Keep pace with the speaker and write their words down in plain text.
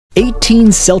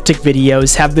18 Celtic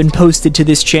videos have been posted to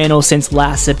this channel since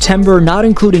last September, not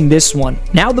including this one.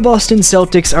 Now the Boston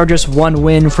Celtics are just one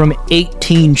win from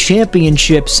 18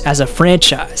 championships as a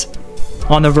franchise.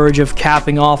 On the verge of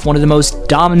capping off one of the most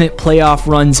dominant playoff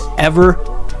runs ever,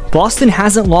 Boston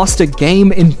hasn't lost a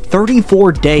game in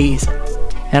 34 days,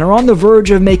 and are on the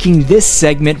verge of making this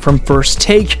segment from First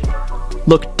Take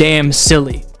look damn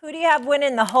silly. Who do you have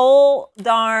winning the whole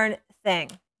darn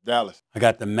thing? Dallas. I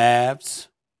got the Mavs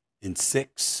in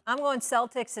 6. I'm going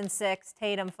Celtics in 6.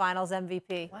 Tatum Finals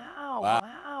MVP. Wow.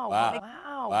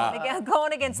 Again,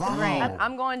 going against the grain.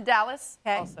 I'm going Dallas.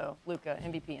 Okay. Also, Luka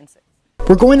MVP in 6.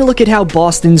 We're going to look at how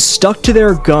Boston stuck to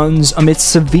their guns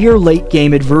amidst severe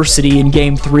late-game adversity in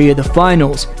Game 3 of the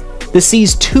Finals. This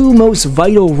sees two most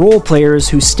vital role players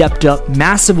who stepped up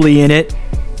massively in it,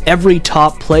 every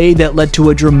top play that led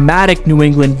to a dramatic New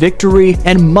England victory,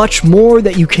 and much more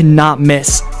that you cannot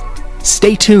miss.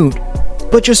 Stay tuned.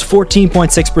 But just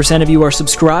 14.6% of you are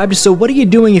subscribed, so what are you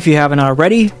doing if you haven't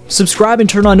already? Subscribe and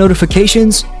turn on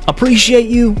notifications. Appreciate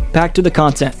you. Back to the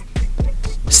content.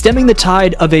 Stemming the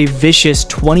tide of a vicious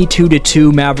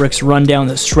 22-2 Mavericks run down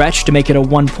the stretch to make it a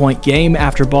one-point game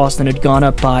after Boston had gone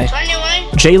up by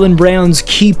Jaylen Brown's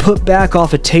key putback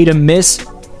off a Tatum miss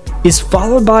is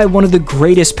followed by one of the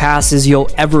greatest passes you'll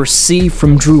ever see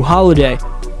from Jrue Holiday,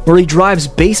 where he drives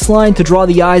baseline to draw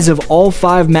the eyes of all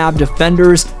 5 Mav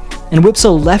defenders and whips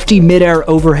a lefty midair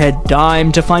overhead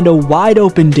dime to find a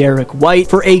wide-open Derek White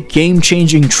for a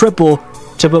game-changing triple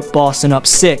to put Boston up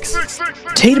 6.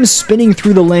 Tatum spinning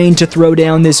through the lane to throw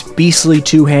down this beastly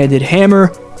two-handed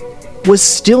hammer was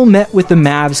still met with the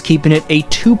Mavs keeping it a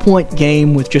 2-point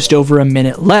game with just over a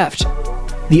minute left.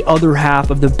 The other half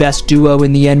of the best duo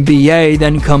in the NBA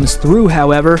then comes through,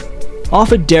 however,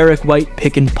 off a Derek White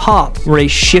pick and pop, where a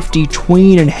shifty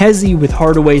tween and Hezzy with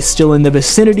Hardaway still in the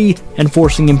vicinity and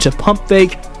forcing him to pump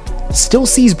fake, still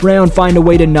sees Brown find a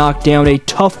way to knock down a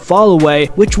tough fall-away,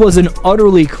 which was an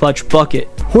utterly clutch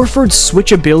bucket. Horford's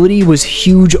switchability was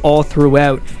huge all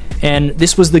throughout, and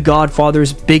this was the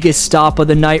Godfather's biggest stop of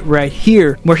the night right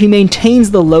here, where he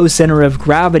maintains the low center of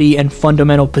gravity and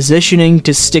fundamental positioning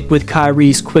to stick with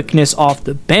Kyrie's quickness off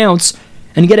the bounce,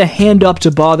 and get a hand up to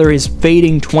bother his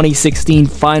fading 2016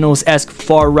 Finals-esque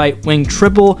far-right wing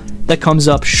triple that comes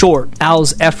up short.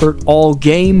 Al's effort all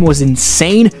game was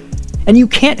insane, and you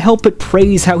can't help but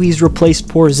praise how he's replaced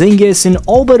Porzingis in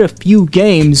all but a few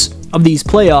games of these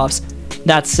playoffs.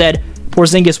 That said,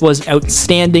 Porzingis was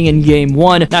outstanding in Game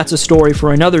 1, that's a story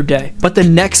for another day. But the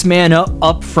next man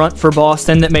up front for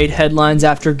Boston that made headlines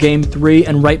after Game 3,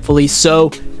 and rightfully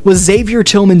so, was Xavier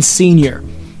Tillman Sr.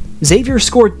 Xavier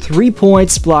scored 3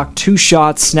 points, blocked 2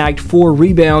 shots, snagged 4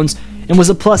 rebounds, and was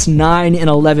a +9 in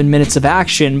 11 minutes of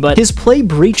action, but his play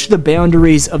breached the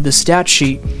boundaries of the stat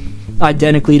sheet.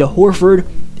 Identically to Horford,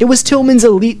 it was Tillman's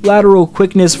elite lateral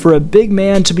quickness for a big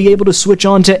man to be able to switch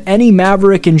on to any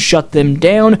Maverick and shut them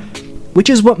down, which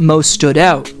is what most stood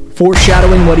out.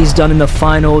 Foreshadowing what he's done in the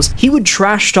finals, he would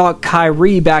trash talk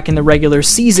Kyrie back in the regular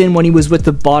season when he was with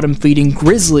the bottom-feeding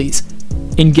Grizzlies.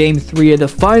 In Game 3 of the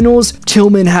Finals,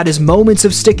 Tillman had his moments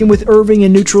of sticking with Irving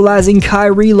and neutralizing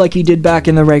Kyrie like he did back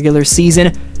in the regular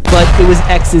season, but it was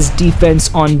X's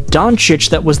defense on Doncic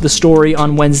that was the story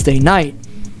on Wednesday night.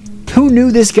 Who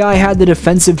knew this guy had the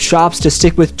defensive chops to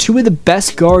stick with 2 of the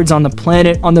best guards on the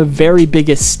planet on the very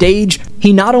biggest stage?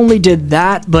 He not only did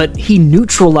that, but he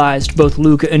neutralized both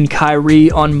Luka and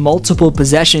Kyrie on multiple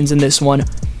possessions in this one.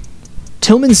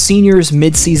 Tillman Sr.'s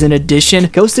midseason addition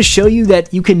goes to show you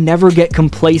that you can never get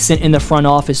complacent in the front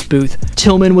office booth.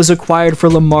 Tillman was acquired for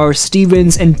Lamar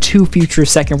Stevens and 2 future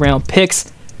second-round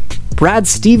picks. Brad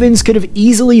Stevens could have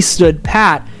easily stood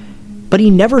pat, but he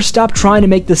never stopped trying to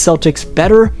make the Celtics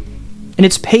better, and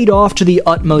it's paid off to the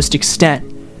utmost extent.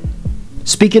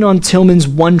 Speaking on Tillman's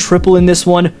 1 triple in this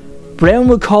one, Brown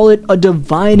would call it a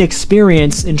divine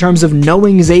experience in terms of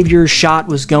knowing Xavier's shot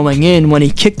was going in when he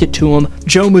kicked it to him.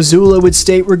 Joe Mazzulla would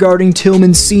state regarding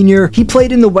Tillman Sr., he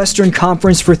played in the Western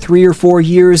Conference for 3 or 4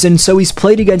 years, and so he's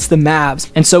played against the Mavs,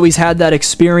 and so he's had that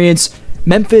experience.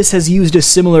 Memphis has used a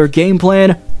similar game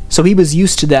plan, so he was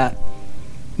used to that.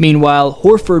 Meanwhile,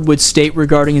 Horford would state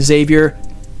regarding Xavier,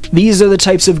 these are the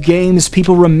types of games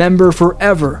people remember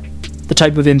forever, the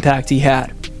type of impact he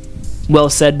had.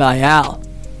 Well said by Al.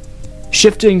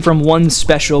 Shifting from one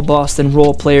special Boston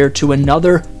role player to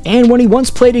another, and when he once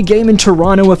played a game in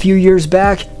Toronto a few years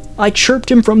back, I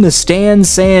chirped him from the stands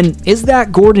saying, "Is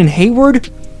that Gordon Hayward?"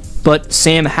 But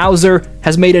Sam Hauser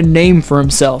has made a name for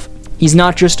himself. He's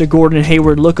not just a Gordon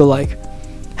Hayward lookalike.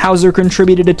 Hauser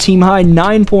contributed a team-high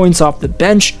 9 points off the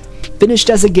bench, finished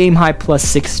as a game-high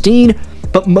 +16,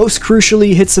 but most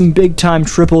crucially hit some big-time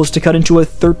triples to cut into a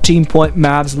 13-point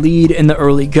Mavs lead in the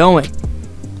early going.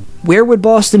 Where would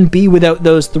Boston be without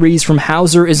those threes from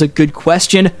Hauser is a good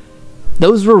question.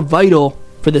 Those were vital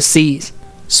for the C's.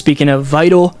 Speaking of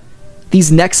vital, these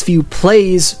next few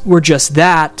plays were just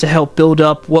that, to help build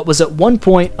up what was at one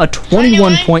point a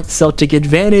 21-point Celtic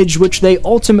advantage, which they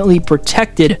ultimately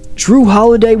protected. Jrue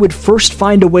Holiday would first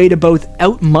find a way to both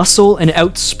out-muscle and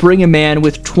out-spring a man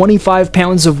with 25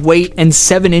 pounds of weight and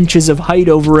 7 inches of height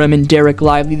over him in Derek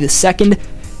Lively II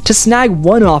to snag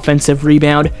one offensive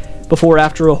rebound, before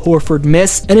after a Horford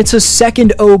miss, and it's a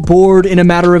second O board in a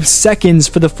matter of seconds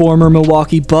for the former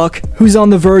Milwaukee Buck, who's on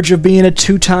the verge of being a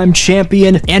 2-time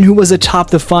champion and who was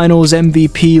atop the finals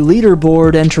MVP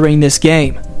leaderboard entering this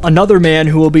game. Another man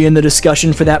who will be in the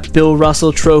discussion for that Bill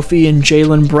Russell trophy and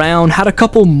Jaylen Brown had a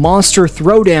couple monster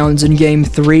throwdowns in Game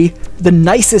 3, the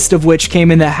nicest of which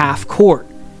came in the half court.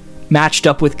 Matched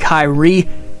up with Kyrie,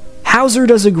 Hauser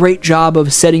does a great job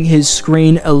of setting his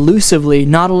screen elusively,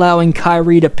 not allowing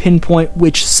Kyrie to pinpoint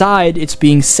which side it's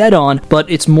being set on, but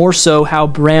it's more so how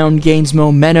Brown gains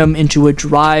momentum into a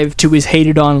drive to his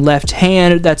hated-on left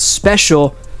hand that's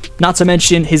special, not to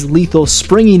mention his lethal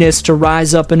springiness to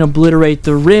rise up and obliterate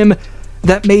the rim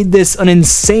that made this an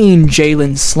insane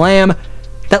Jalen slam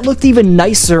that looked even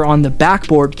nicer on the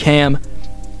backboard cam.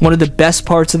 One of the best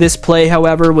parts of this play,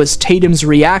 however, was Tatum's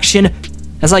reaction,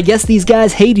 as I guess these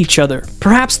guys hate each other.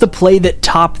 Perhaps the play that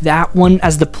topped that one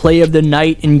as the play of the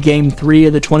night in Game 3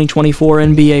 of the 2024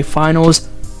 NBA Finals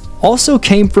also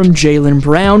came from Jaylen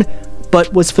Brown,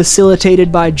 but was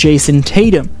facilitated by Jason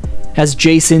Tatum, as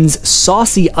Jason's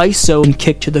saucy ISO and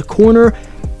kick to the corner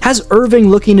has Irving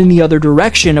looking in the other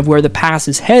direction of where the pass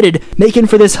is headed, making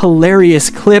for this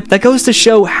hilarious clip that goes to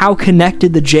show how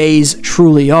connected the Jays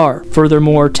truly are.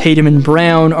 Furthermore, Tatum and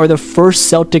Brown are the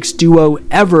first Celtics duo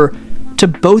ever to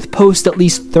both post at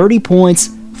least 30 points,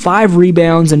 5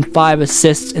 rebounds, and 5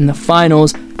 assists in the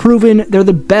finals, proving they're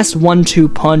the best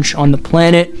 1-2 punch on the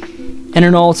planet, and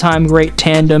an all-time great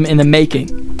tandem in the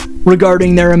making.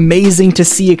 Regarding their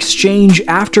amazing-to-see exchange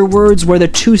afterwards where the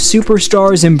two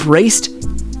superstars embraced,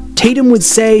 Tatum would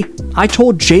say, "I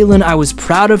told Jalen I was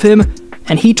proud of him,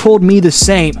 and he told me the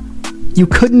same. You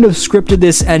couldn't have scripted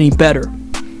this any better."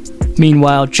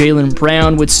 Meanwhile, Jaylen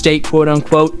Brown would state,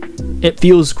 quote-unquote, "It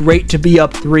feels great to be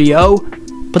up 3-0,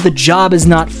 but the job is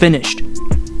not finished."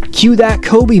 Cue that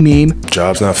Kobe meme.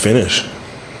 Job's not finished.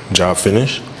 Job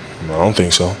finished? I don't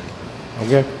think so.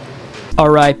 Okay.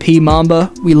 R.I.P.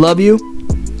 Mamba, we love you.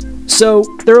 So,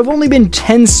 there have only been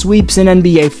 10 sweeps in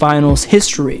NBA Finals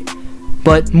history,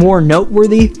 but more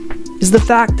noteworthy is the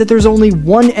fact that there's only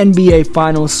one NBA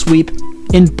Finals sweep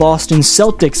in Boston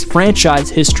Celtics franchise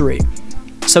history.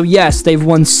 So yes, they've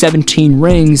won 17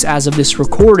 rings as of this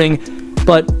recording,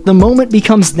 but the moment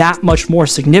becomes that much more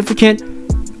significant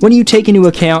when you take into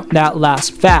account that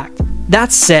last fact.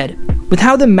 That said, with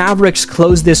how the Mavericks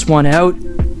closed this one out,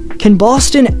 can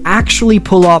Boston actually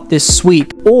pull off this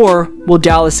sweep, or will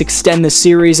Dallas extend the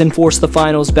series and force the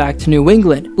finals back to New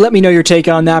England? Let me know your take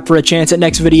on that for a chance at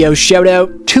next video's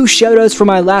shoutout. 2 shoutouts for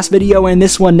my last video and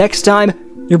this one next time.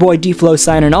 Your boy D-Flow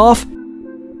signing off.